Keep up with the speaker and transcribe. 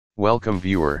Welcome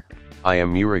viewer, I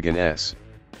am Murugan S.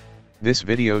 This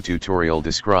video tutorial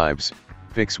describes,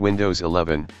 fix Windows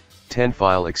 11, 10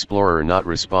 File Explorer not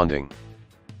responding.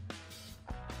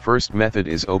 First method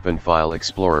is open File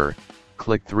Explorer,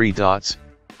 click 3 dots,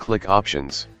 click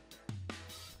Options.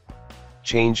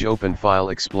 Change Open File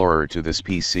Explorer to this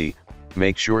PC,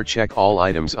 make sure check all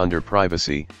items under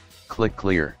Privacy, click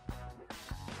Clear.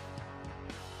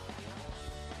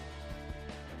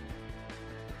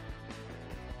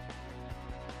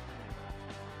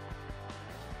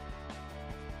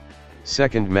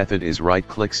 Second method is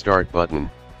right-click Start button,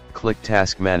 click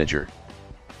Task Manager.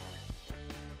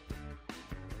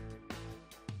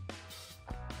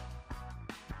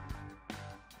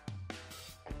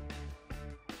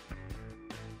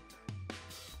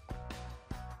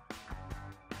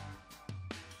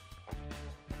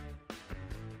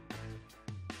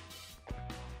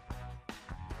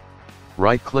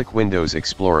 Right-click Windows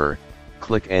Explorer,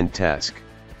 click End Task.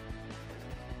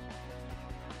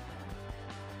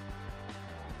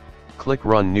 Click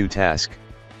Run New Task,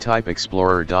 type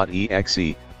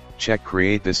explorer.exe, check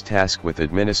Create this task with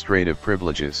administrative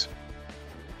privileges.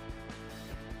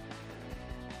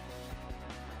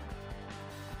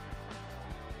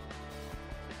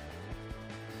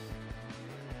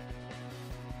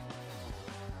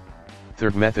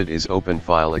 Third method is Open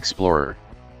File Explorer.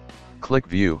 Click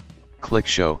View, click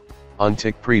Show,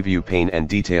 untick Preview pane and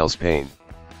Details pane.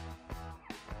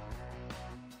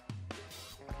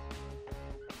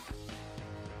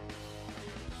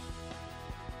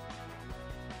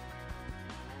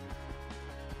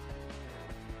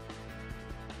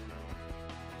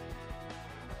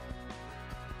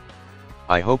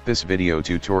 I hope this video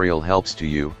tutorial helps to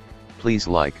you. Please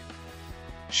like,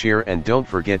 share and don't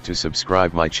forget to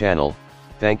subscribe my channel.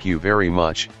 Thank you very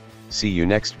much. See you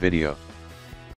next video.